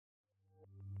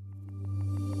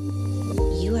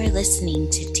listening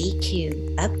to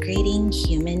DECU, Upgrading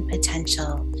Human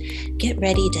Potential. Get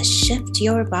ready to shift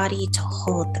your body to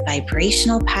hold the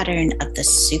vibrational pattern of the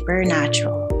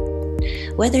supernatural.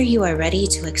 Whether you are ready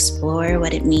to explore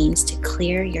what it means to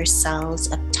clear your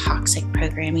cells of toxic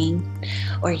programming,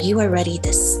 or you are ready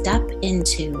to step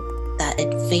into the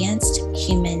advanced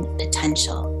human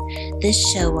potential,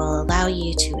 this show will allow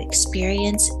you to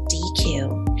experience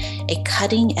DECU, a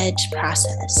cutting-edge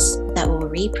process that will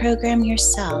reprogram your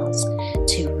cells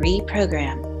to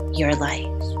reprogram your life.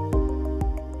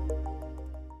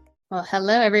 Well,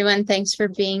 hello, everyone. Thanks for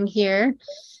being here.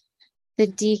 The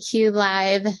DECU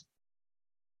Live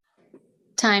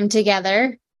time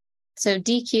together. So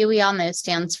DECU, we all know,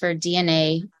 stands for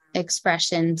DNA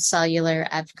Expression Cellular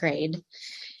Upgrade.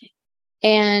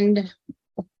 And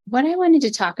what I wanted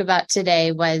to talk about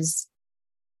today was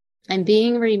I'm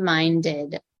being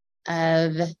reminded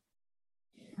of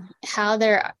how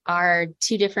there are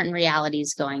two different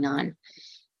realities going on.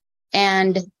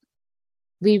 And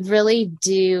we really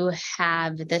do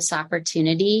have this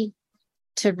opportunity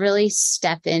to really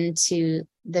step into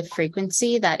the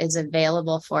frequency that is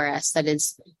available for us, that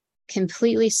is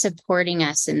completely supporting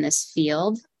us in this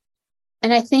field.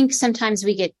 And I think sometimes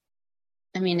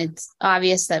it's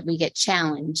obvious that we get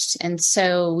challenged. And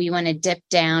so we want to dip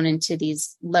down into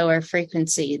these lower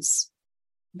frequencies.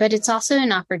 But it's also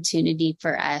an opportunity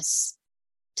for us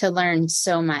to learn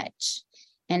so much.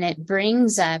 And it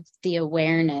brings up the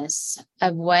awareness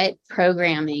of what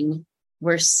programming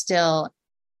we're still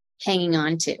hanging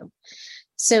on to.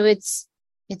 So it's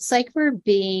like we're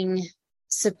being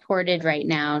supported right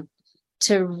now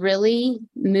to really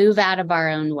move out of our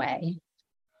own way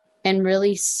and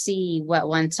really see what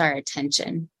wants our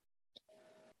attention.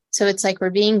 So it's like we're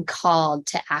being called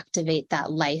to activate that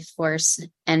life force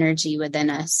energy within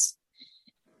us.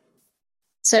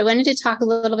 So I wanted to talk a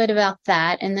little bit about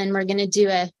that, and then we're going to do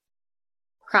a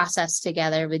process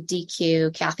together with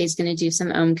DECU. Kathy's going to do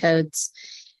some ohm codes,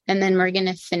 and then we're going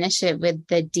to finish it with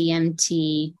the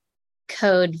DMT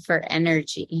code for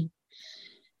energy.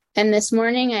 And this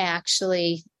morning, I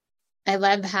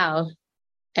love how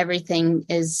everything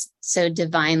is so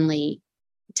divinely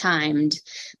timed.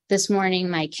 This morning,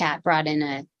 my cat brought in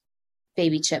a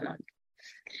baby chipmunk.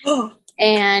 Oh.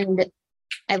 And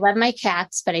I love my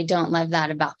cats, but I don't love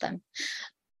that about them.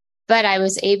 But I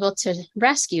was able to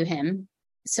rescue him.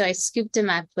 So I scooped him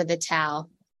up with a towel,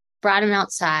 brought him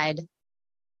outside,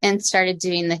 and started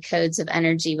doing the codes of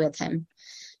energy with him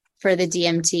for the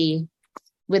DMT,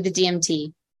 with the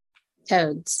DMT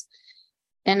codes.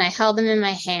 And I held him in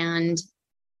my hand.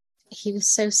 He was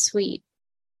so sweet,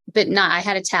 but I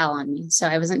had a towel on me, so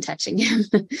I wasn't touching him.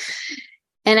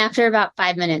 And after about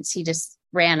 5 minutes, he just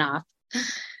ran off.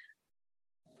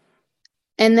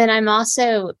 And then I'm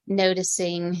also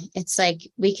noticing it's like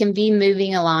we can be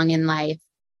moving along in life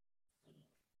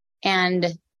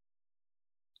and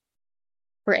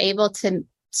we're able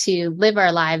to live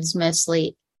our lives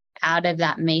mostly out of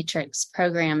that matrix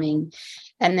programming.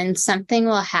 And then something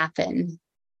will happen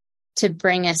to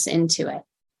bring us into it.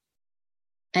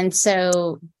 And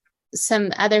so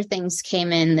some other things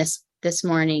came in this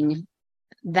morning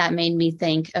that made me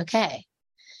think, okay,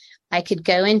 I could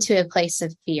go into a place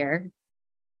of fear,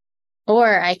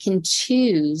 or I can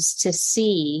choose to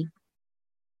see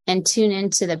and tune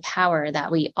into the power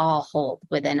that we all hold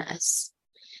within us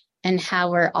and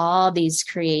how we're all these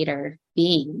creator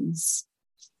beings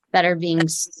that are being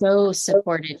so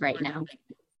supported right now.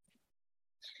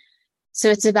 So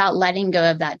it's about letting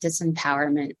go of that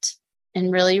disempowerment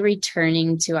and really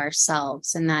returning to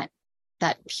ourselves and that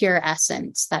pure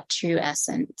essence, that true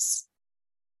essence,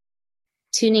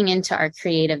 tuning into our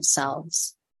creative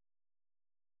selves,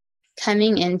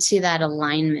 coming into that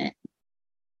alignment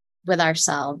with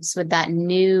ourselves, with that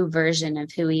new version of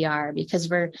who we are, because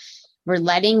we're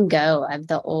letting go of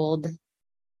the old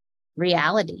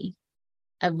reality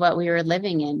of what we were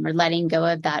living in. We're letting go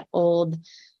of that old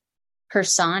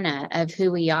persona of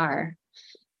who we are.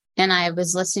 And I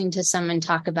was listening to someone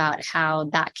talk about how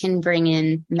that can bring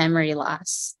in memory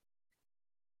loss.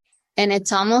 And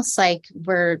it's almost like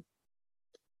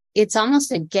it's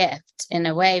almost a gift in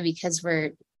a way, because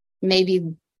we're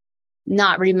maybe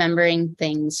not remembering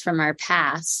things from our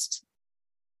past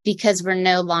because we're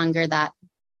no longer that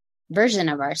version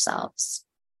of ourselves.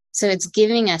 So it's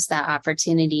giving us that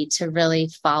opportunity to really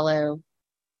follow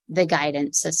the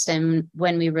guidance system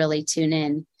when we really tune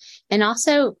in. And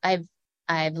also I've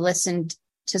listened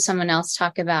to someone else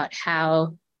talk about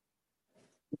how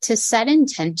to set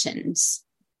intentions,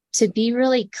 to be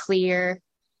really clear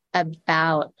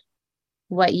about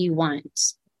what you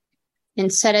want,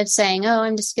 instead of saying, oh,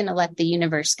 I'm just going to let the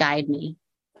universe guide me.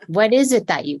 What is it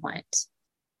that you want?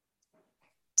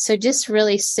 So just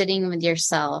really sitting with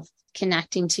yourself,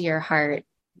 connecting to your heart,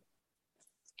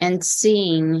 and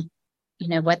seeing,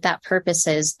 what that purpose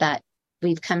is that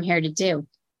we've come here to do.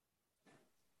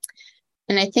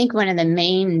 And I think one of the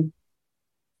main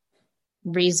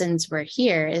reasons we're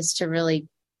here is to really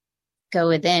go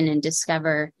within and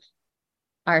discover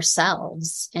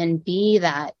ourselves and be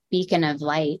that beacon of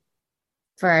light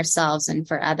for ourselves and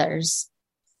for others.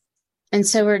 And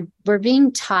so we're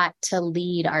being taught to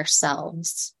lead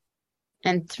ourselves.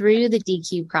 And through the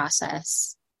DECU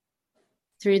process,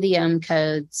 through the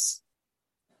codes,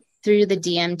 through the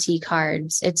DMT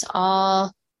cards, it's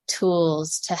all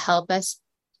tools to help us,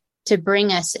 to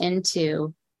bring us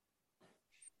into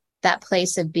that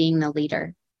place of being the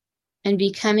leader and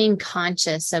becoming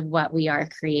conscious of what we are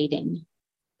creating.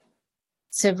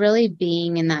 So really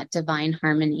being in that divine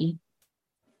harmony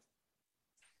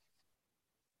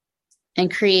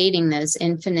and creating those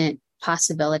infinite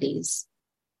possibilities.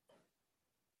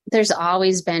 There's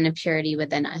always been a purity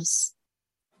within us.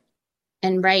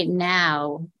 And right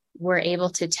now, we're able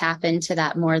to tap into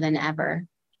that more than ever.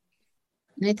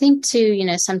 And I think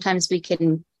too, sometimes we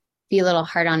can be a little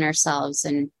hard on ourselves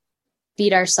and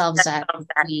beat ourselves up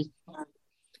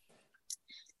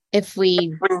if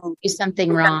we do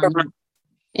something wrong,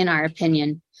 in our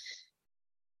opinion.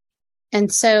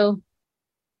 And so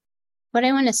what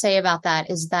I want to say about that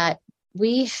is that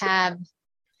we're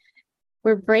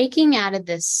breaking out of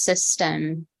this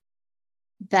system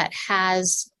that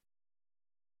has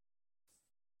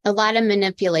a lot of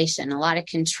manipulation, a lot of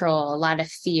control, a lot of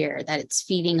fear that it's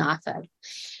feeding off of.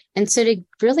 And so to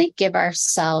really give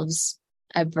ourselves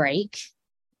a break,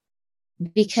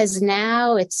 because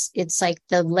now it's like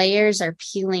the layers are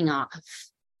peeling off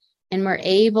and we're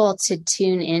able to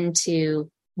tune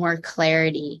into more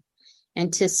clarity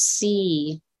and to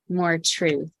see more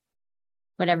truth,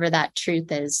 whatever that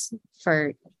truth is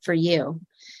for you.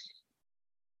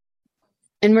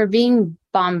 And we're being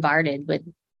bombarded with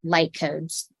light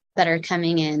codes that are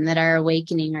coming in, that are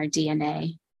awakening our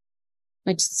DNA,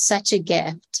 which is such a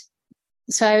gift.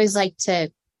 So I always like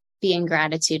to be in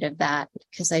gratitude of that,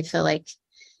 because I feel like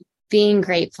being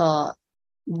grateful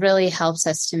really helps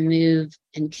us to move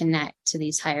and connect to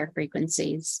these higher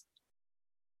frequencies.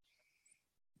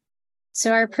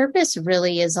 So our purpose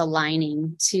really is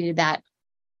aligning to that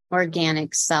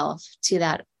organic self, to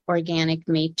that organic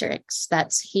matrix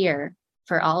that's here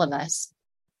for all of us.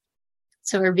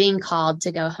 So we're being called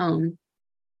to go home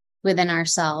within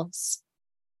ourselves.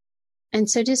 And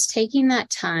so just taking that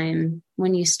time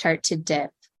when you start to dip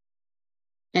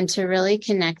and to really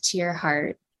connect to your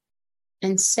heart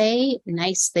and say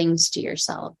nice things to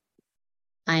yourself.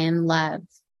 I am love.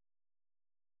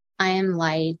 I am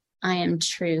light. I am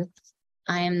truth.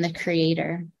 I am the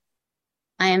creator.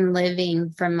 I am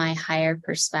living from my higher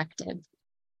perspective.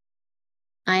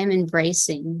 I am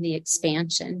embracing the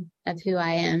expansion of who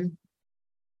I am.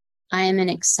 I am in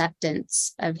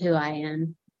acceptance of who I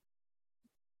am.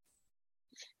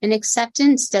 And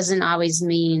acceptance doesn't always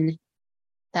mean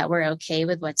that we're okay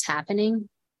with what's happening,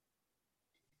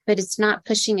 but it's not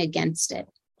pushing against it.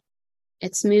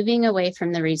 It's moving away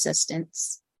from the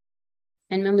resistance.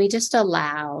 And when we just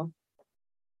allow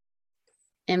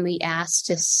and we ask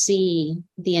to see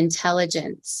the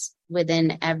intelligence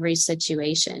within every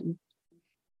situation,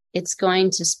 it's going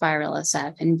to spiral us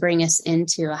up and bring us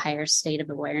into a higher state of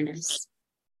awareness.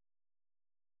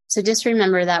 So just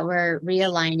remember that we're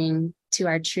realigning to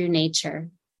our true nature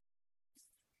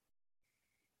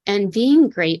and being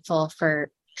grateful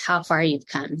for how far you've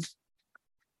come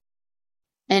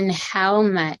and how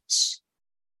much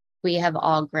we have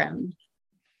all grown.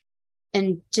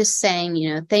 And just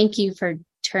saying, thank you for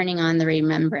turning on the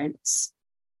remembrance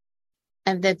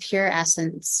of the pure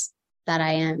essence that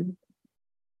I am.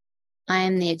 I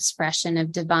am the expression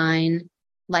of divine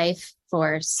life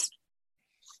force,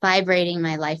 vibrating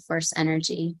my life force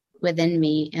energy within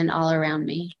me and all around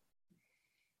me,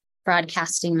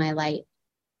 broadcasting my light.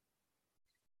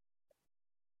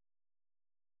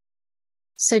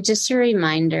 So just a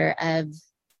reminder of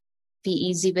be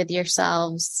easy with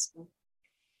yourselves,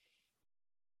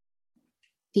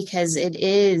 because it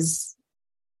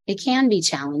can be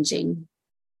challenging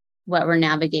what we're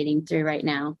navigating through right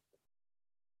now.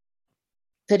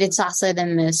 But it's also the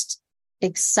most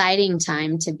exciting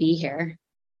time to be here,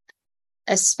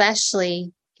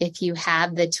 especially if you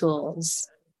have the tools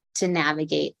to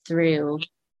navigate through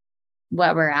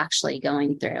what we're actually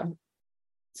going through.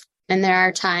 And there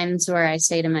are times where I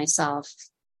say to myself,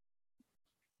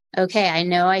 okay, I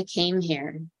know I came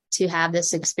here to have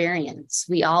this experience.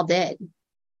 We all did.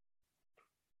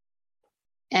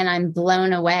 And I'm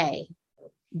blown away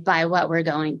by what we're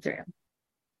going through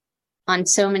on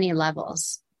so many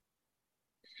levels.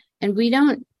 And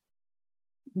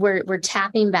we're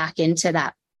tapping back into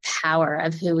that power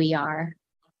of who we are,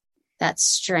 that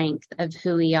strength of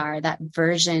who we are, that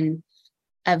version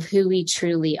of who we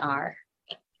truly are.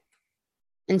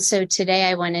 And so today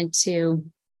I wanted to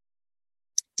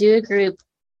do a group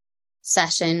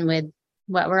session with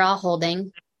what we're all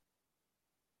holding,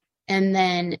 and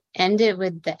then end it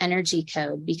with the energy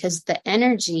code, because the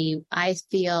energy, I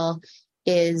feel,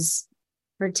 is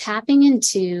we're tapping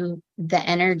into the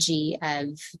energy of,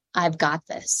 I've got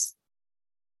this.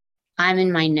 I'm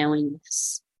in my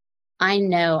knowingness. I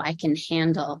know I can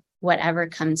handle whatever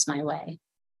comes my way.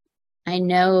 I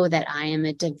know that I am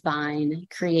a divine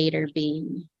creator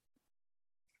being.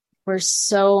 We're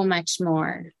so much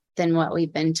more than what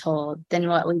we've been told, than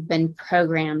what we've been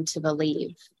programmed to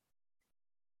believe.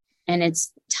 And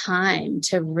it's time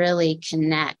to really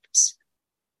connect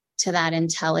to that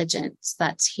intelligence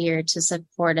that's here to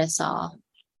support us all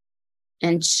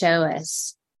and show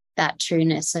us that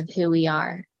trueness of who we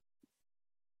are.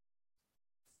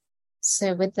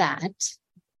 So with that,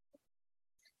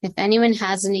 if anyone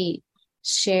has any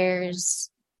shares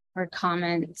or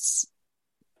comments,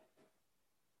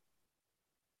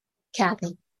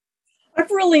 Kathy.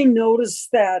 I've really noticed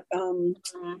that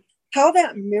how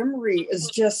that memory is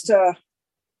just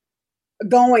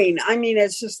going. I mean,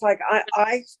 it's just like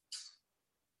I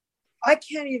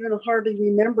can't even hardly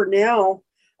remember now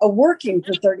working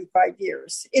for 35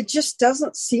 years. It just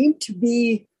doesn't seem to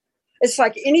be. It's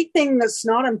like anything that's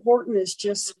not important is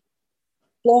just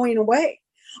blowing away.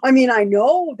 I mean, I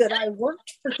know that I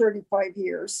worked for 35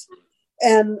 years,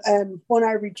 and when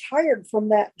I retired from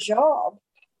that job,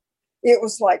 it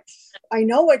was like, I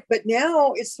know it, but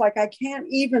now it's like I can't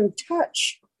even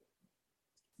touch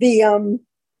the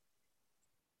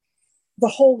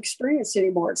whole experience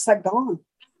anymore. It's like gone.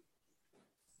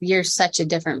 You're such a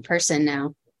different person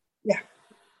now. Yeah.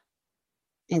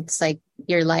 It's like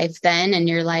your life then and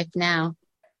your life now.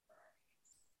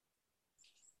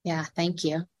 Yeah, thank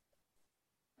you.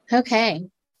 Okay.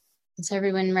 Is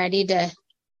everyone ready to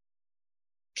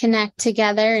connect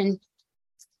together and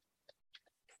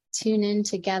tune in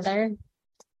together?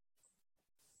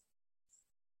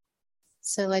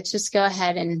 So let's just go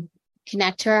ahead and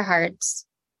connect to our hearts.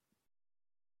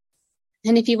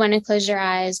 And if you want to close your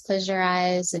eyes, close your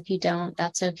eyes. If you don't,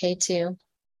 that's okay too.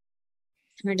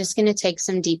 We're just going to take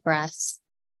some deep breaths.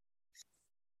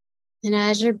 And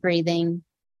as you're breathing,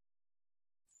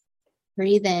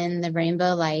 breathe in the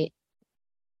rainbow light,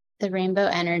 the rainbow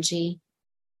energy.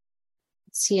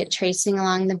 See it tracing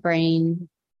along the brain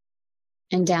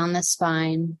and down the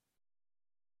spine.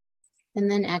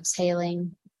 And then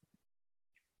exhaling,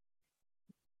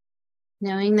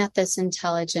 knowing that this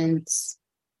intelligence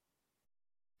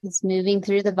is moving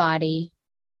through the body,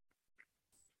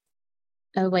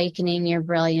 awakening your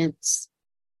brilliance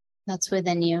that's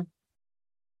within you.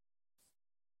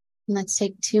 And let's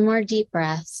take 2 more deep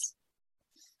breaths.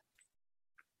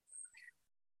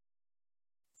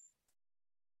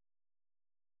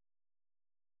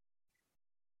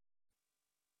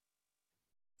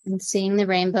 And seeing the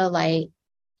rainbow light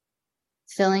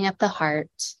filling up the heart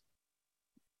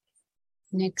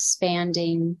and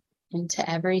expanding into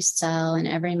every cell and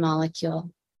every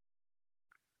molecule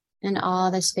and all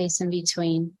the space in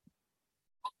between.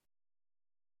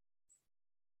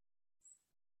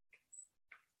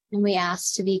 And we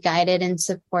ask to be guided and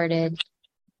supported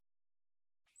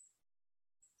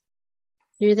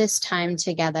through this time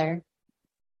together,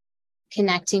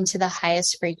 connecting to the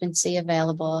highest frequency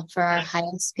available for our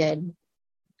highest good,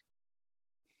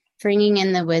 bringing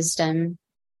in the wisdom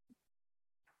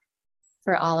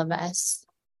for all of us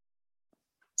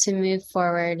to move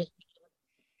forward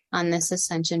on this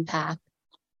ascension path.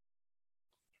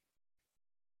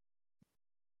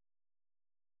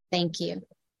 Thank you.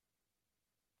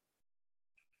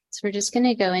 So we're just going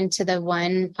to go into the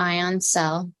 1 ion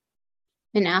cell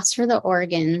and ask for the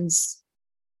organs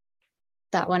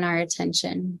that want our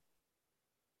attention.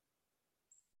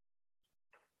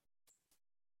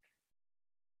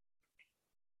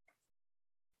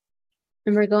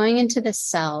 And we're going into the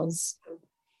cells.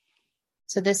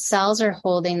 So the cells are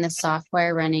holding the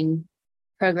software running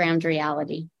programmed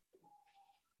reality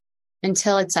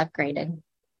until it's upgraded.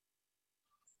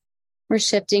 We're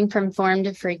shifting from form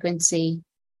to frequency,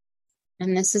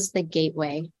 and this is the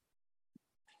gateway.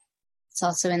 It's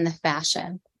also in the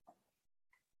fascia.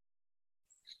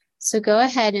 So go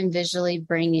ahead and visually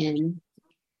bring in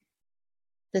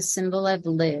the symbol of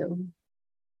Lu.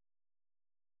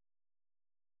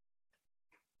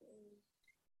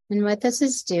 And what this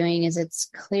is doing is it's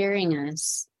clearing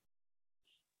us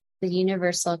the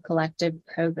universal collective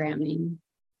programming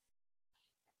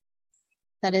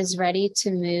that is ready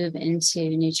to move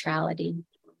into neutrality,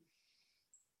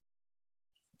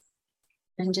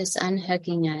 and just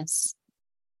unhooking us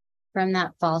from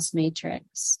that false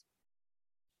matrix,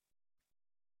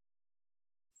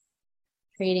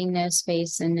 creating no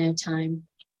space and no time.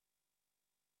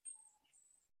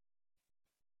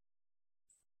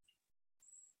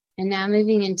 And now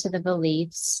moving into the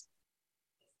beliefs.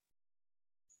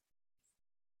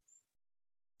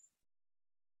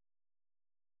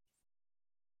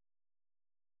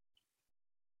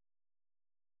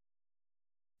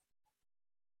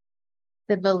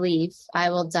 The belief, I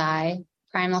will die,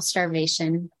 primal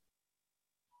starvation,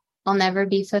 I'll never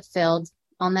be fulfilled,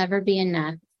 I'll never be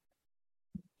enough,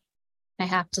 I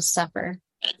have to suffer.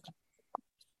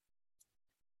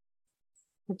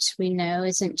 Which we know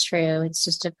isn't true, it's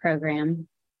just a program,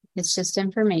 it's just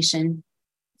information.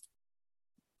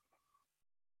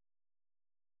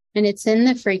 And it's in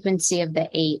the frequency of the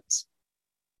 8.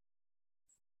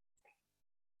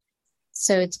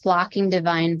 So it's blocking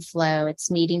divine flow. It's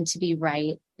needing to be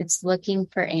right. It's looking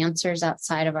for answers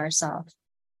outside of ourselves.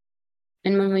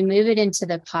 And when we move it into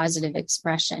the positive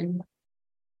expression,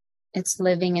 it's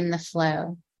living in the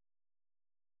flow.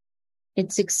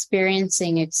 It's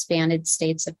experiencing expanded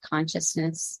states of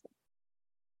consciousness.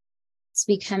 It's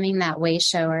becoming that way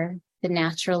shower, the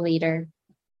natural leader,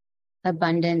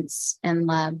 abundance and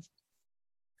love.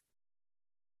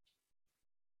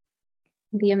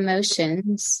 The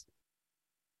emotions.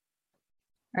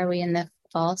 Are we in the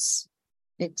false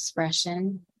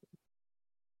expression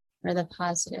or the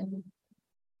positive,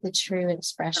 the true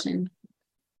expression?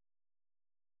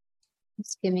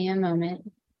 Just give me a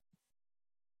moment.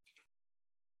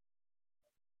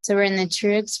 So we're in the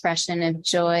true expression of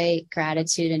joy,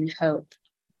 gratitude, and hope.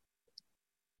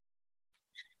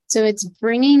 So it's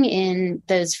bringing in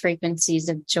those frequencies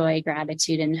of joy,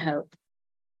 gratitude, and hope.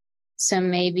 So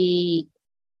maybe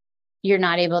you're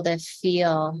not able to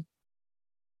feel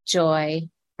joy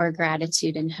or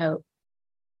gratitude and hope.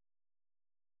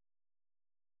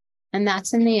 And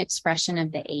that's in the expression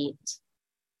of the 8.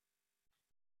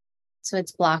 So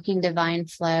it's blocking divine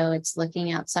flow. It's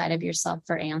looking outside of yourself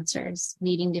for answers,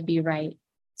 needing to be right.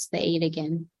 It's the 8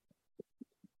 again.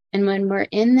 And when we're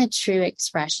in the true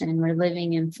expression, we're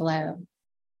living in flow,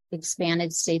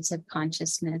 expanded states of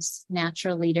consciousness,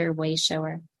 natural leader, way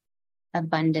shower,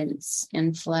 abundance,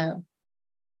 and flow.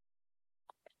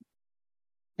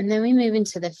 And then we move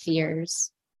into the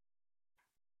fears.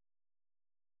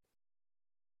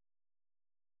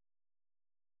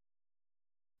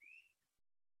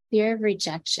 Fear of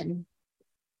rejection.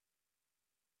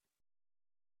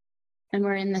 And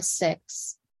we're in the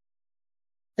 6.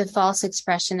 The false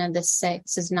expression of the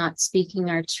 6 is not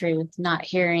speaking our truth, not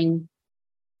hearing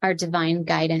our divine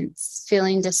guidance,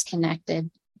 feeling disconnected.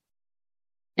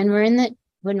 And when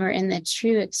we're in the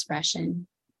true expression,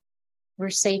 we're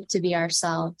safe to be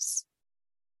ourselves.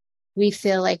 We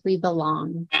feel like we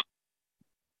belong.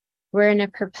 We're in a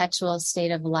perpetual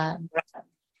state of love.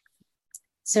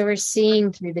 So we're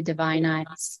seeing through the divine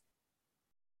eyes.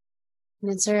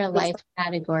 And is there a life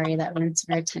category that wants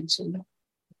our attention?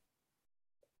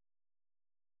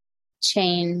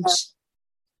 Change.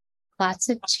 Lots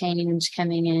of change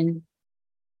coming in.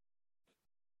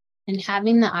 And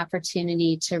having the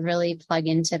opportunity to really plug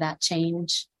into that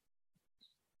change.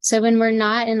 So when we're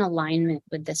not in alignment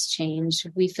with this change,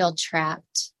 we feel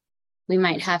trapped. We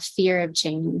might have fear of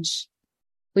change.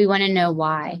 We want to know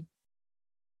why.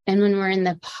 And when we're in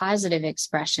the positive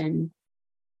expression,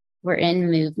 we're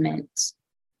in movement.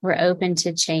 We're open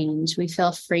to change. We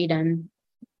feel freedom.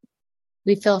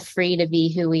 We feel free to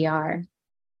be who we are.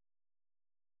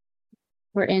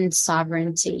 We're in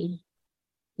sovereignty.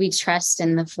 We trust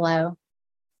in the flow.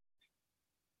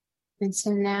 And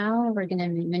so now we're going to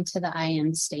move into the I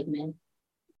am statement.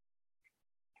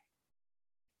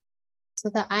 So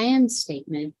the I am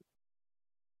statement,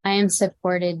 I am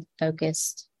supported,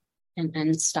 focused, and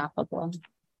unstoppable.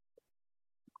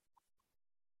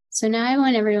 So now I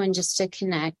want everyone just to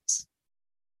connect,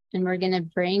 and we're going to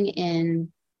bring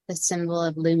in the symbol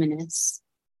of luminous.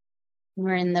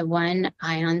 We're in the 1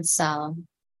 ion cell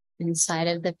inside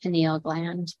of the pineal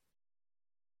gland.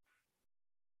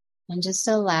 And just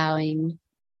allowing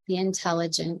the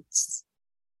intelligence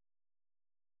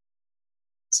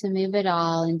to move it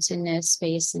all into no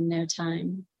space and no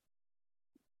time.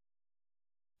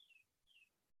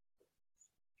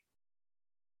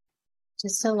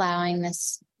 Just allowing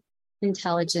this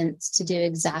intelligence to do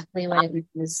exactly what it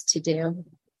needs to do.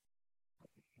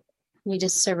 We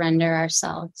just surrender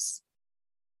ourselves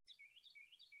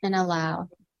and allow.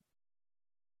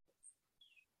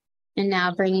 And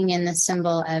now bringing in the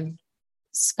symbol of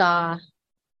ska,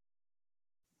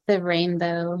 the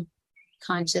rainbow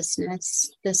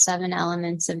consciousness, the 7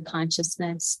 elements of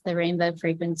consciousness, the rainbow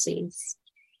frequencies.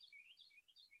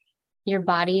 Your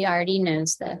body already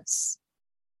knows this.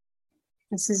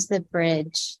 This is the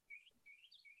bridge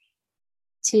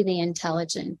to the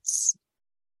intelligence,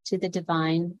 to the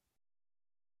divine.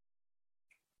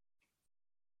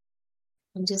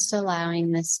 And just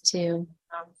allowing this to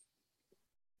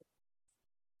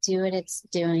do what it's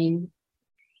doing.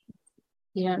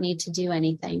 You don't need to do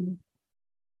anything.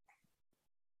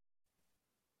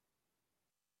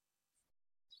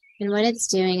 And what it's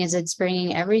doing is it's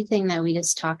bringing everything that we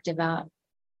just talked about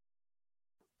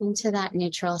into that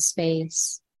neutral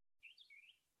space,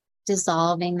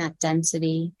 dissolving that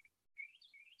density,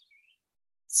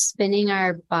 spinning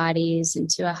our bodies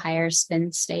into a higher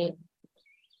spin state,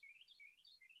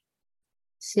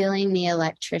 feeling the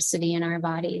electricity in our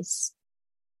bodies,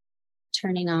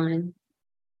 turning on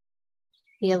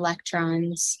the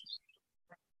electrons,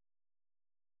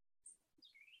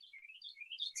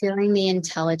 feeling the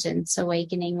intelligence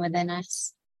awakening within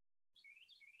us.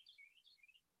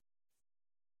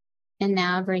 And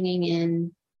now bringing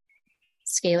in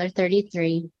scalar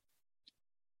 33,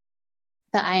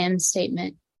 the I am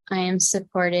statement. I am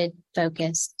supported,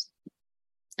 focused,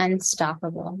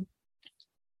 unstoppable.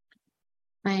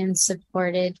 I am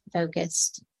supported,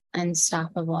 focused,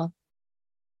 unstoppable.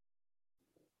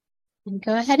 And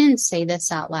go ahead and say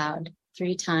this out loud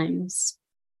 3 times.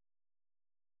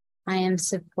 I am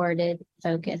supported,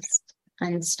 focused,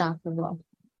 unstoppable.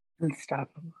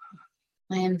 Unstoppable.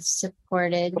 I am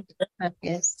supported,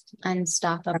 focused,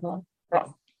 unstoppable.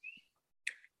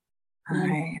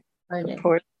 I Supported,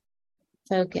 support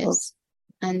focused,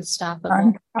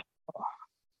 unstoppable.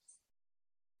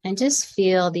 And just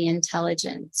feel the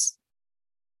intelligence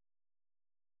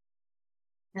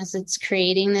as it's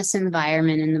creating this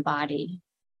environment in the body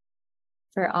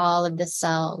for all of the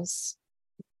cells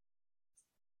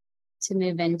to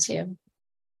move into.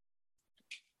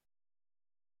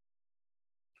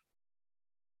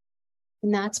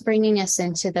 And that's bringing us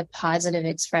into the positive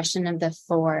expression of the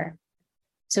 4.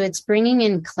 So it's bringing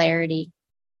in clarity,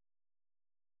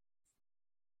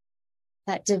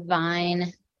 that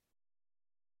divine,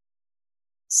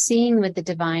 seeing with the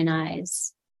divine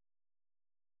eyes,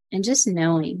 and just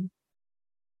knowing.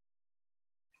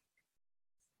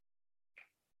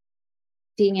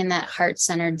 Being in that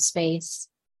heart-centered space,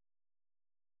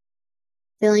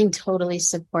 feeling totally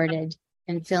supported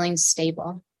and feeling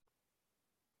stable.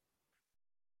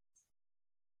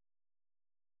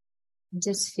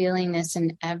 Just feeling this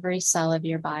in every cell of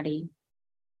your body,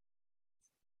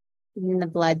 in the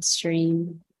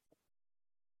bloodstream,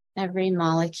 every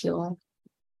molecule.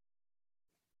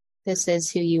 This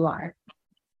is who you are.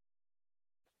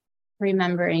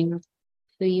 Remembering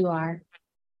who you are.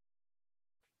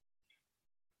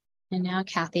 And now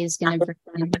Kathy's going to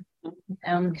bring in the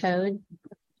Om code.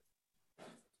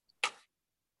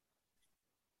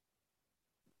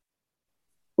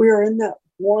 We are in that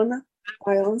 1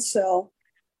 ion cell,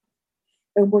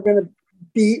 and we're going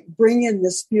to bring in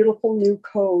this beautiful new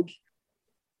code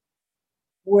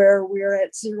where we're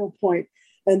at 0 point.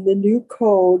 And the new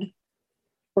code,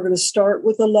 we're going to start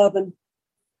with 11,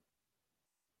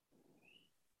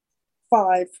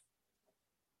 5,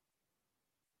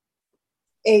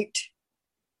 8,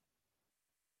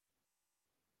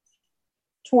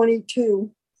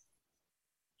 22,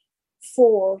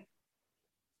 4,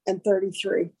 and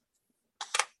 33.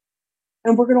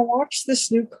 And we're going to watch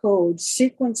this new code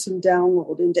sequence and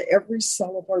download into every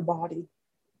cell of our body.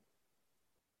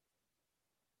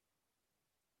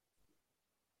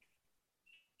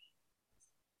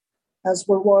 As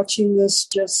we're watching this,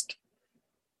 just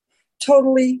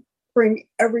totally bring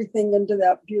everything into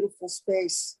that beautiful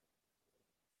space.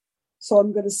 So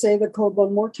I'm going to say the code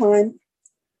one more time.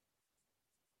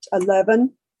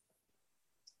 11,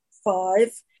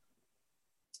 5,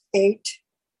 8,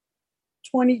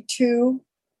 22,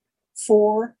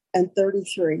 4, and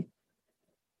 33.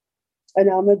 And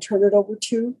now I'm going to turn it over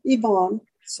to Yvonne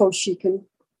so she can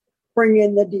bring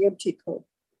in the DMT code.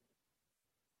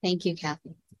 Thank you,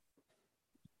 Kathy.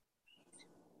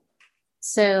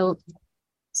 So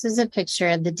this is a picture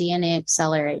of the DNA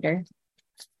accelerator.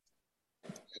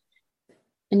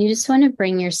 And you just want to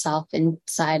bring yourself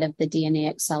inside of the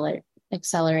DNA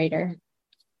accelerator.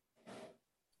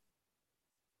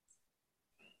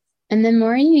 And the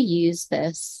more you use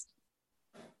this,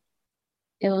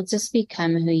 it will just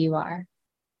become who you are.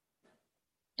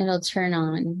 it'll turn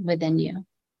on within you.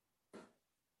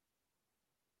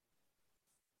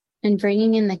 And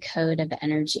bringing in the code of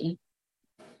energy.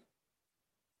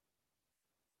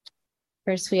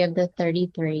 First, we have the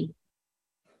 33.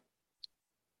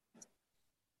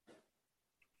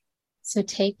 So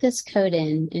take this code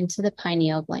into the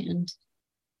pineal gland.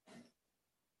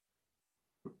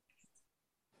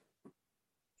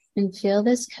 And feel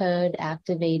this code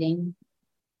activating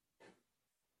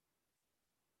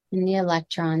in the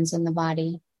electrons in the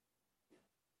body,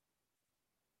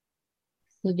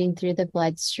 moving through the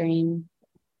bloodstream.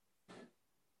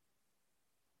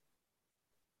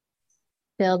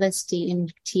 Feel this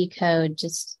DMT code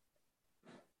just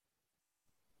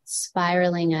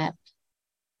spiraling up.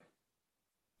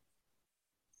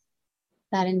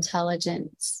 That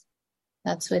intelligence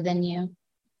that's within you.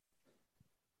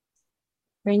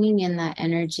 Bringing in that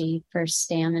energy for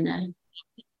stamina.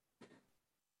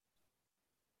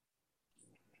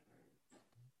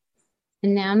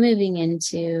 And now moving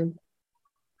into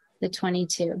the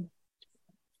 22.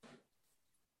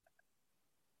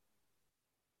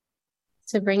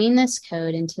 So bringing this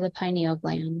code into the pineal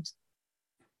gland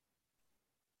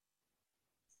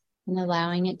and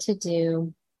allowing it to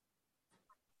do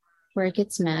work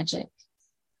its magic.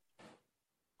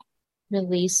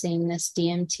 Releasing this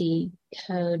DMT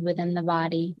code within the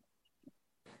body,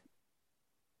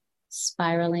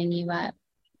 spiraling you up,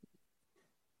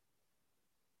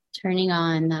 turning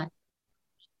on that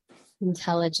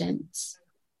intelligence,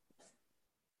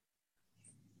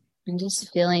 and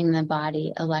just feeling the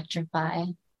body electrify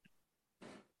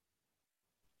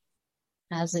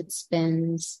as it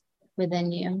spins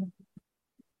within you.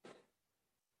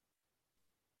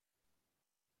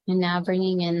 And now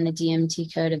bringing in the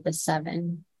DMT code of the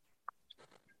 7.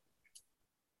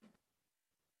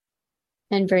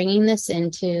 And bringing this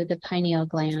into the pineal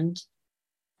gland.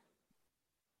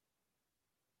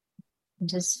 And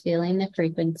just feeling the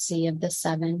frequency of the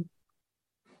 7.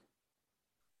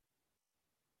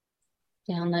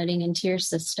 Downloading into your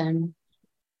system.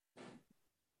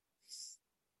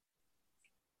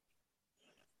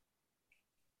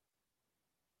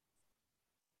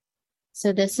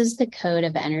 So this is the code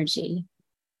of energy.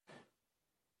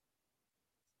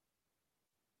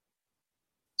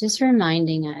 Just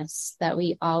reminding us that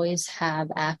we always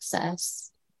have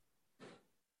access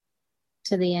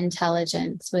to the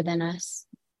intelligence within us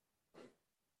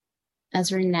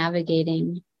as we're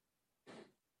navigating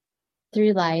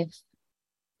through life.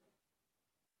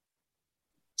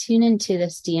 Tune into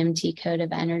this DMT code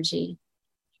of energy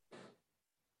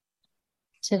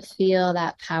to feel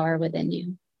that power within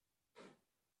you.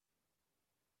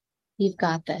 You've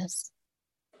got this.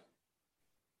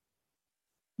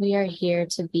 We are here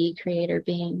to be creator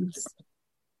beings.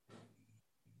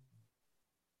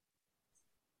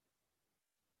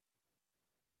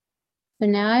 So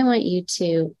now I want you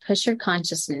to push your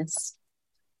consciousness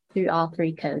through all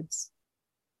 3 codes.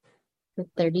 The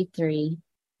 33,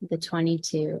 the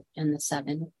 22, and the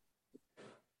 7.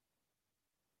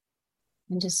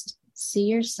 And just see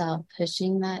yourself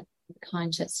pushing that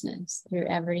consciousness through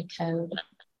every code.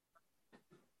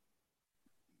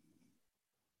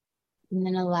 And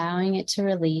then allowing it to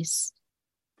release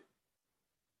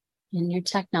in your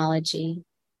technology,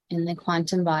 in the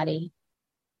quantum body.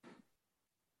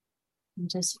 And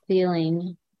just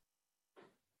feeling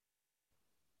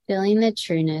the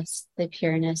trueness, the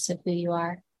pureness of who you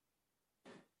are.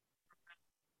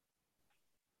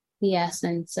 The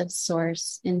essence of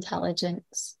source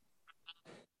intelligence.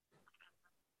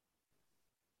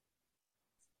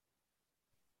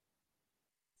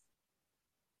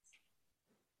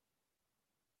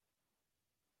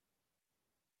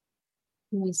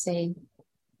 And we say,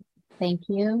 thank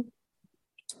you.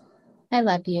 I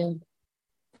love you.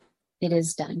 It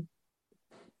is done.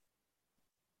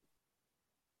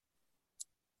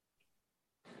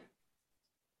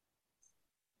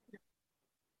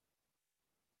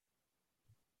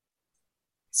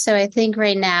 So I think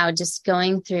right now, just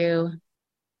going through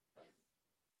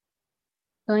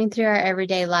our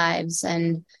everyday lives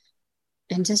and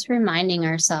just reminding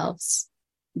ourselves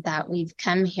that we've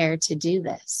come here to do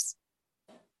this.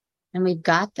 And we've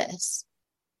got this.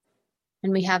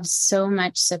 And we have so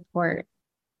much support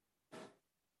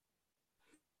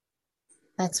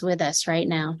that's with us right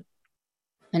now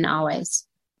and always.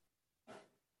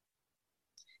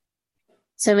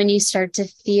 So when you start to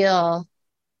feel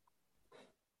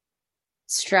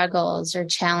struggles or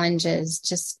challenges,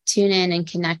 just tune in and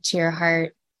connect to your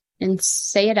heart and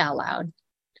say it out loud.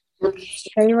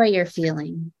 Say what you're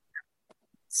feeling.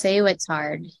 Say what's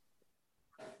hard.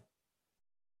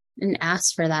 And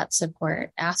ask for that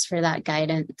support. Ask for that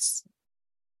guidance.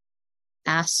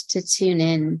 ask to tune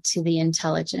in to the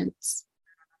intelligence.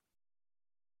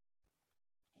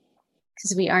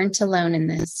 Because we aren't alone in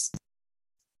this.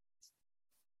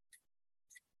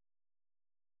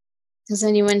 Does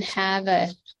anyone have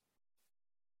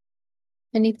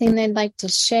anything they'd like to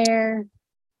share?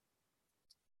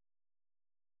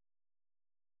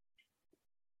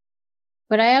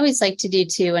 What I always like to do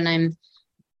too when I'm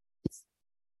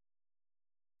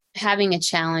having a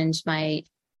challenge, my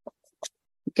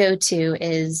go-to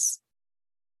is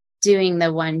doing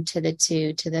the 1 to the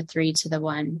 2 to the 3 to the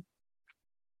 1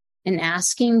 and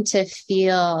asking to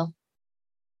feel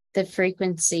the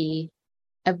frequency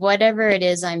of whatever it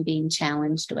is I'm being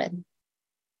challenged with.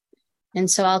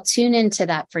 And so I'll tune into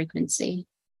that frequency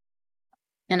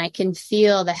and I can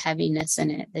feel the heaviness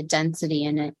in it, the density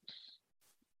in it.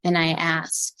 And I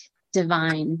ask,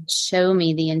 Divine, show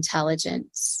me the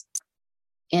intelligence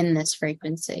in this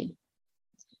frequency.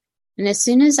 And as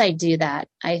soon as I do that,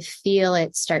 I feel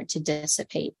it start to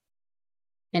dissipate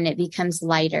and it becomes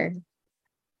lighter.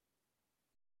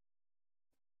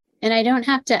 And I don't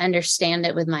have to understand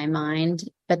it with my mind,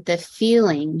 but the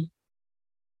feeling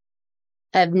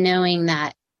of knowing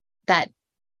that that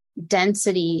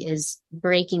density is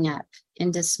breaking up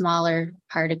into smaller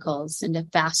particles, into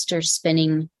faster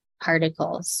spinning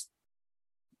particles.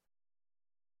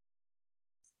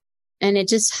 And it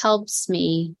just helps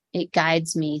me, it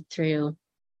guides me through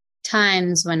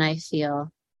times when I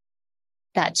feel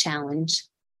that challenge.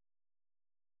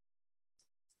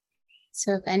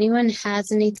 So if anyone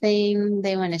has anything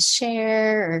they want to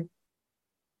share or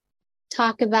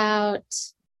talk about,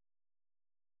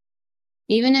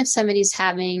 even if somebody's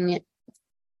having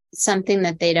something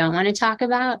that they don't want to talk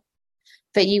about,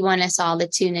 but you want us all to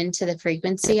tune into the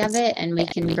frequency of it and we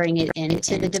can bring it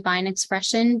into the divine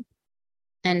expression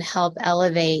and help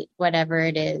elevate whatever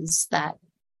it is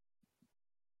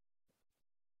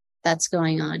that's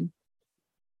going on.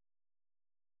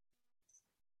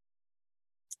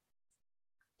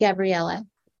 Gabriella.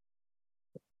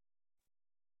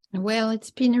 Well, it's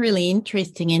been really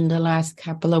interesting in the last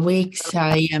couple of weeks.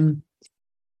 I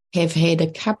have had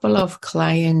a couple of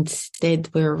clients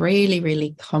that were really,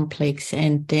 really complex,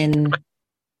 and then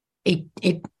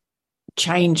it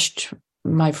changed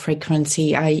my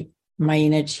frequency, my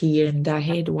energy. And I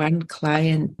had one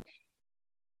client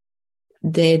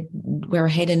that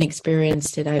had an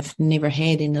experience that I've never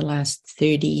had in the last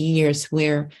 30 years,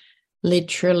 where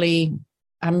literally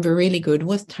I'm really good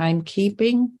with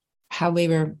timekeeping.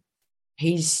 However,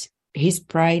 his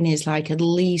brain is like at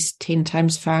least 10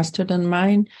 times faster than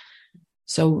mine.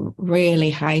 So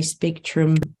really high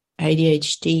spectrum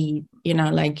ADHD,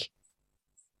 like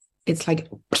it's like,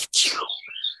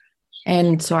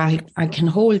 and so I can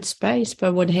hold space.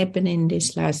 But what happened in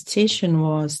this last session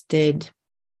was in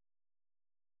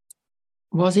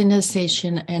a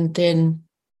session, and then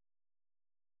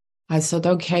I thought,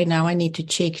 okay, now I need to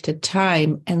check the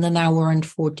time. And an hour and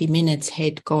 40 minutes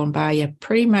had gone by. I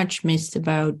pretty much missed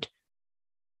about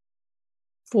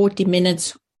 40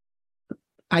 minutes.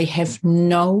 I have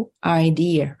no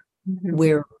idea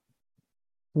where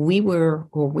we were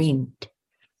or went.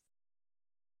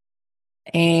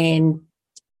 And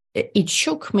it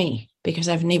shook me because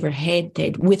I've never had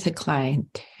that with a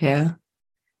client. Yeah.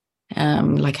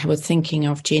 Like I was thinking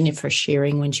of Jennifer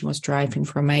sharing when she was driving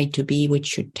from A to B, which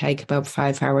should take about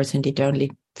 5 hours, and it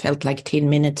only felt like 10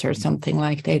 minutes or something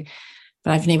like that.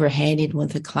 But I've never had it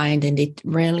with a client, and it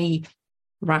really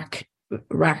racked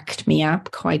me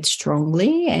up quite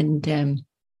strongly. And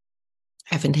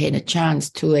haven't had a chance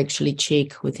to actually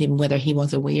check with him whether he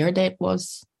was aware that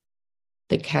was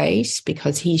the case,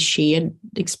 because he shared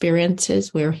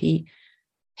experiences where he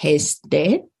has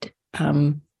that.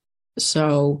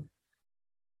 So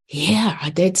yeah,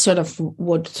 that's sort of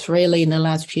what's really in the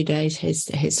last few days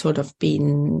has sort of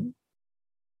been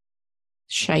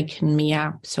shaken me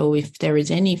up. So if there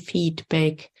is any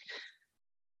feedback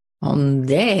on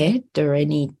that, or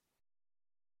anything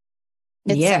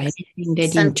that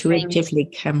intuitively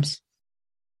comes.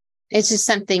 It's just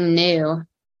something new.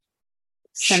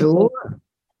 Sure,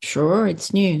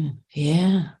 it's new.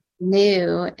 Yeah.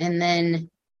 New. And then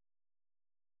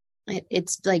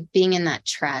it's like being in that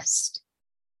trust.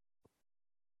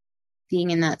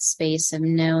 Being in that space of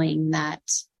knowing that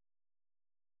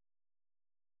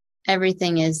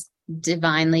everything is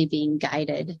divinely being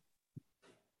guided.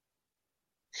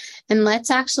 And let's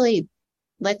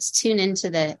tune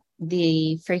into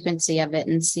the frequency of it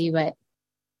and see what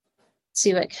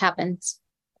happens.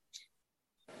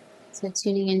 So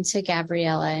tuning into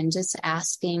Gabriella and just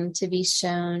asking to be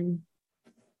shown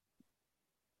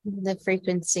the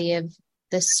frequency of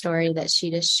the story that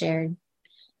she just shared.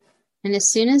 And as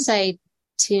soon as I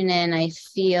tune in, I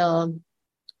feel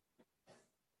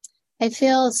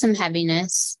some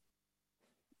heaviness.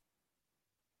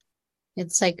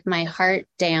 It's like my heart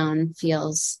down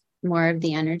feels more of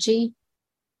the energy.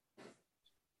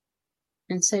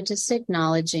 And so just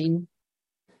acknowledging.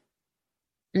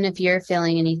 And if you're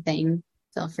feeling anything,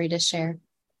 feel free to share.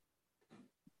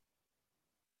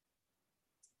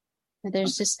 But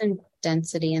there's just some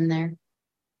density in there.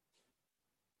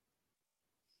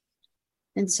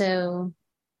 And so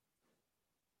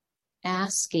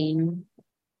asking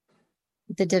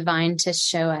the divine to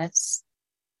show us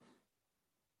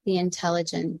the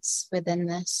intelligence within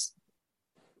this.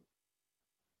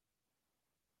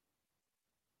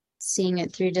 Seeing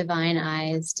it through divine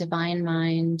eyes, divine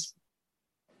mind,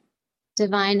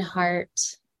 divine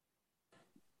heart,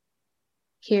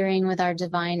 hearing with our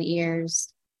divine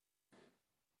ears,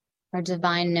 our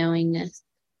divine knowingness.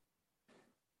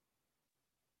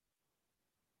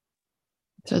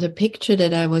 So the picture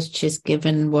that I was just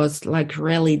given was like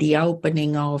really the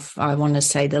opening of, I want to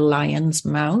say, the lion's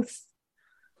mouth.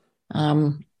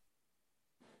 I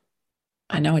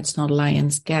know it's not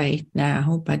Lion's Gate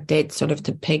now, but that's sort of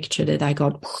the picture that I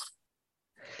got.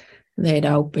 That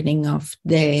opening of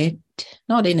that,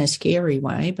 not in a scary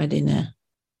way, but in a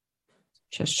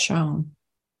just shown.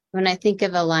 When I think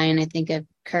of a lion, I think of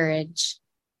courage,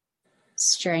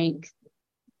 strength.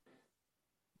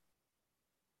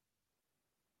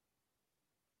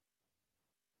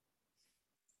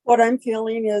 What I'm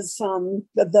feeling is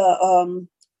the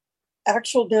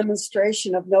actual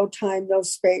demonstration of no time, no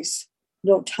space,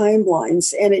 no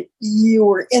timelines, and you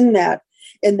were in that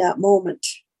moment,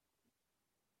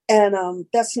 and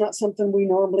that's not something we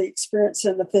normally experience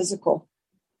in the physical,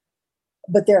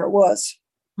 but there it was.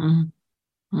 Mm-hmm.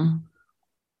 Mm-hmm.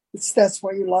 That's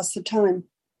why you lost the time.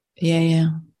 Yeah.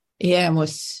 It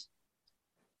was.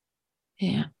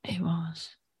 Yeah, it was.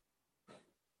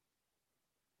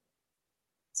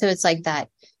 So it's like that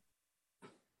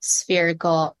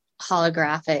spherical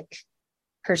holographic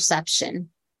perception,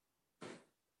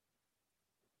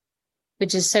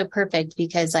 which is so perfect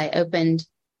because I opened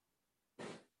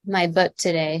my book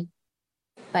today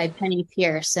by Penny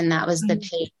Pierce, and that was the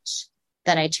page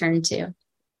that I turned to.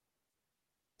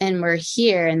 And we're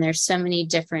here, and there's so many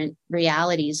different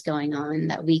realities going on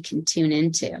that we can tune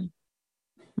into.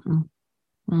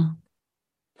 Mm-hmm.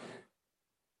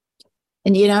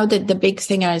 And you know that the big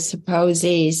thing, I suppose,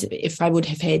 is if I would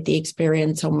have had the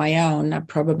experience on my own, I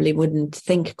probably wouldn't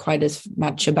think quite as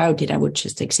much about it. I would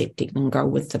just accept it and go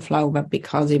with the flow. But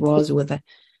because it was with a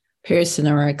person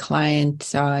or a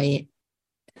client, I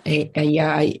have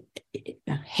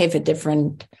a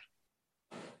different.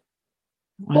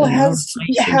 Well,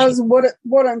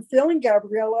 what I'm feeling,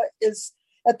 Gabriella, is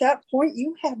at that point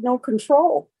you had no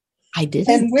control. I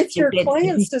didn't. And with your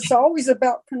clients, it's always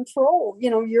about control. You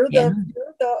know, you're the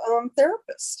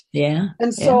therapist. Yeah.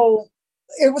 And so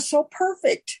it was so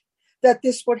perfect that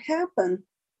this would happen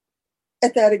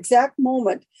at that exact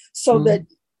moment, so that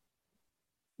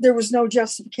there was no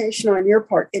justification on your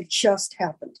part. It just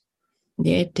happened.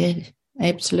 Yeah, it did.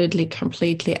 Absolutely,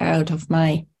 completely out of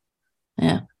my,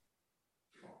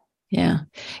 Yeah.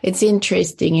 It's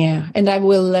interesting. Yeah. And I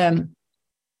will,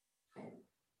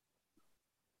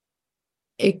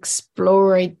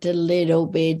 explore it a little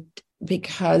bit,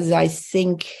 because I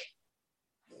think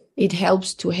it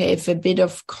helps to have a bit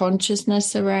of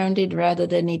consciousness around it rather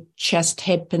than it just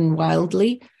happen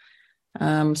wildly.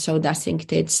 So I think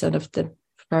that's sort of the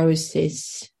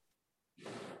process.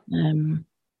 I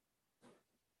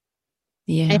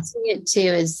see it too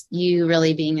as you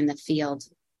really being in the field.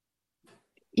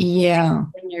 Yeah.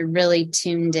 When you're really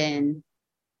tuned in,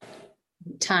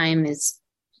 time is.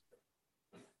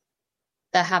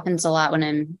 That happens a lot when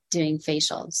I'm doing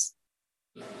facials,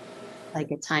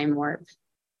 like a time warp.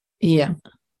 Yeah.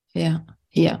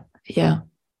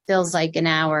 Feels like an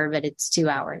hour, but it's 2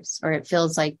 hours, or it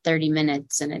feels like 30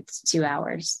 minutes and it's 2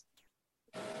 hours.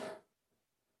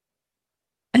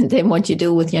 And then what you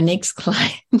do with your next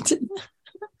client?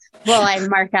 Well, I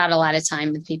mark out a lot of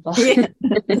time with people. Yeah.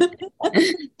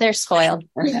 They're spoiled.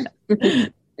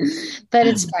 But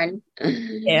it's fun.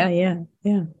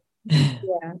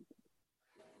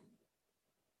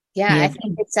 Yeah, I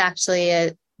think it's actually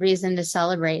a reason to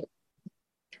celebrate.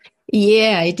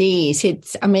 Yeah, it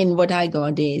is. I mean, what I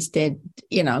got is that,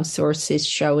 sources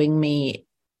showing me,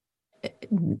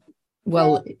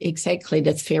 well, exactly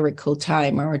the spherical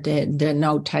time, or the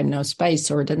no time, no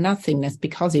space, or the nothingness,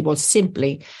 because it was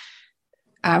simply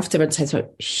afterwards I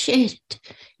thought, shit,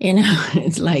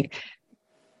 it's like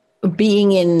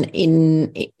being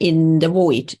in the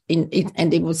void,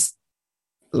 and it was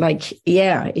like,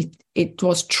 yeah, it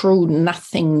was true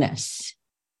nothingness.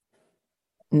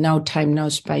 No time, no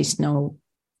space, no,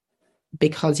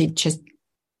 because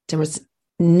there was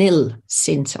nil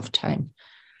sense of time.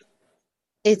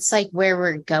 It's like where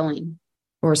we're going.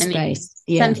 Or space.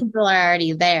 Yeah. Some people are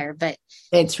already there, but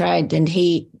that's right. And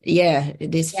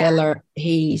this fella,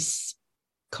 he's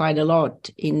quite a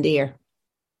lot in there.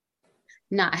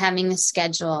 Not having a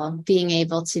schedule, being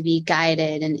able to be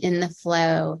guided and in the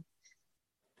flow.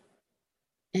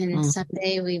 And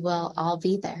someday we will all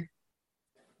be there.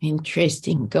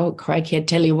 Interesting. Go, crikey. I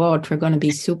tell you what, we're going to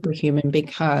be superhuman,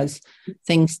 because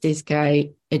things this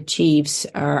guy achieves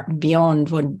are beyond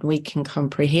what we can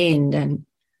comprehend. And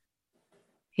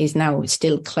he's now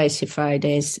still classified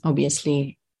as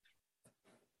obviously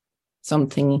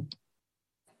something.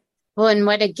 Well, and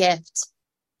what a gift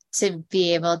to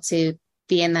be able to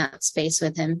be in that space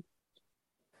with him.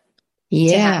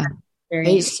 Yeah.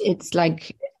 It's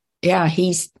like, yeah,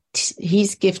 he's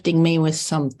gifting me with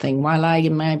something while I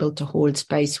am able to hold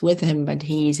space with him, but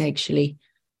he's actually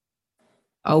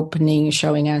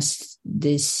showing us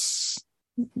this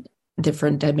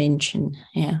different dimension.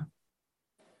 Yeah.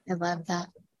 I love that.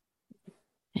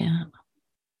 Yeah.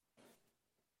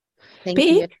 Thank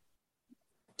you.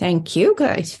 Thank you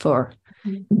guys for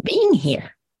being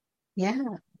here. Yeah.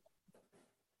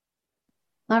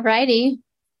 All righty.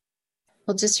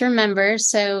 Well, just remember,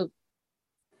 so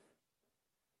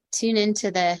tune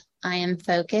into the I am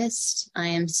focused, I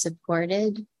am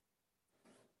supported.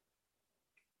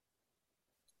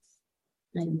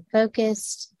 I am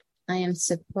focused, I am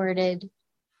supported,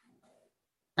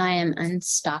 I am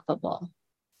unstoppable.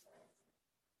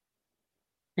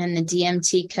 And the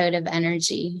DMT code of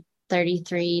energy,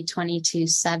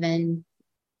 33-22-7.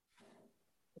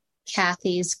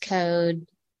 Kathy's code,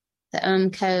 the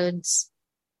Ohm codes.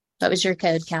 What was your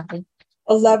code, Kathy?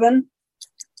 11,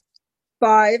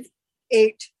 5,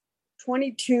 8,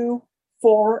 22,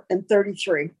 4, and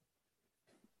 33.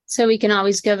 So we can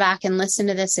always go back and listen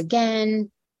to this again.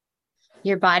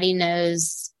 Your body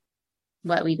knows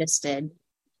what we just did.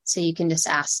 So you can just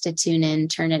ask to tune in,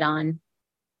 turn it on,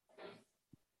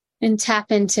 and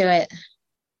tap into it.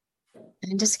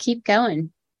 And just keep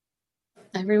going.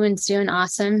 Everyone's doing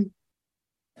awesome.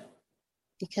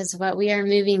 Because what we are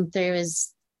moving through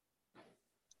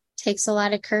takes a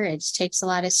lot of courage, takes a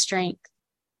lot of strength,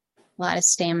 a lot of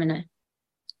stamina.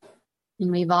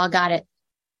 And we've all got it.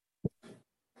 Does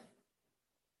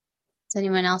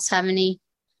anyone else have any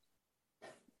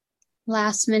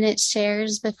last minute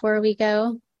shares before we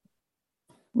go?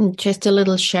 Just a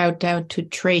little shout out to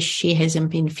Trish. She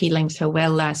hasn't been feeling so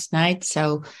well last night.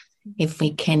 So if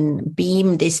we can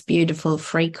beam this beautiful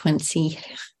frequency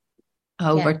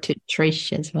over to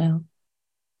Trish as well.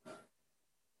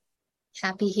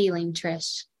 Happy healing,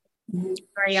 Trish.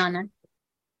 Ariana.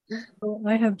 Well,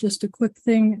 I have just a quick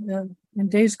thing. In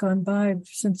days gone by,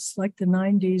 since like the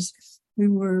 90s, we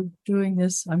were doing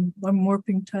this. I'm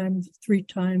warping time 3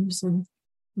 times, and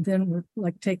then we're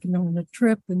like taking on a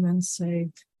trip, and then say,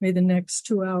 may the next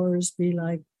 2 hours be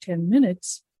like 10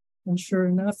 minutes. And sure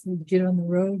enough, we'd get on the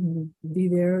road and we'd be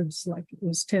there. It's like it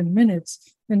was 10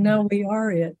 minutes, and now we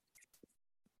are it.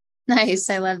 Nice.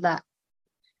 I love that.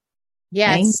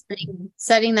 Yes.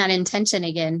 Setting that intention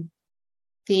again,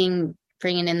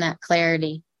 bringing in that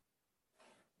clarity.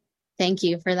 Thank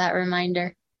you for that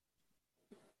reminder.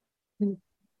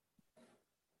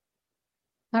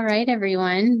 All right,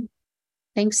 everyone.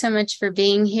 Thanks so much for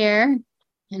being here.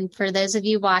 And for those of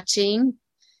you watching,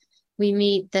 we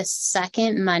meet the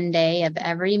second Monday of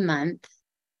every month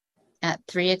at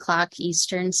 3:00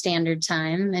 Eastern Standard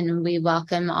Time. And we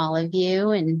welcome all of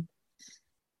you and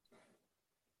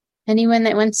anyone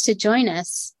that wants to join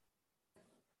us.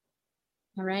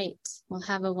 All right. Well,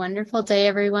 have a wonderful day,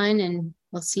 everyone, and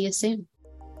we'll see you soon.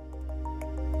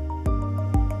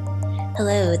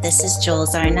 Hello, this is Joel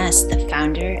Zarnes, the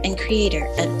founder and creator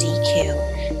of DECU,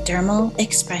 Dermal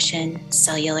Expression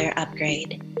Cellular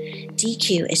Upgrade.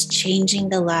 DECU is changing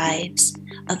the lives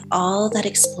of all that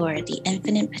explore the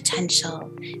infinite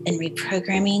potential in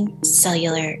reprogramming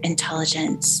cellular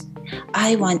intelligence.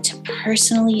 I want to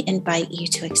personally invite you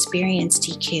to experience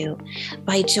DECU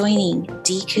by joining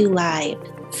DECU Live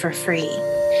for free.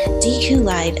 DECU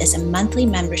Live is a monthly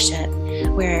membership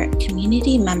where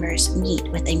community members meet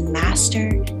with a master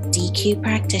DECU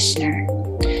practitioner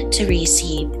to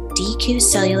receive DECU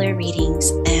cellular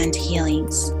readings and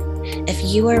healings. If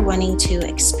you are wanting to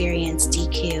experience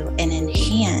DECU and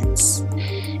enhance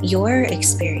your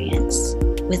experience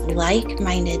with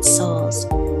like-minded souls,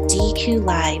 DECU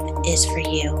Live is for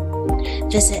you.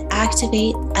 Visit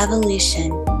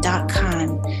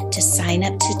activateevolution.com to sign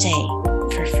up today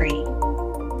for free.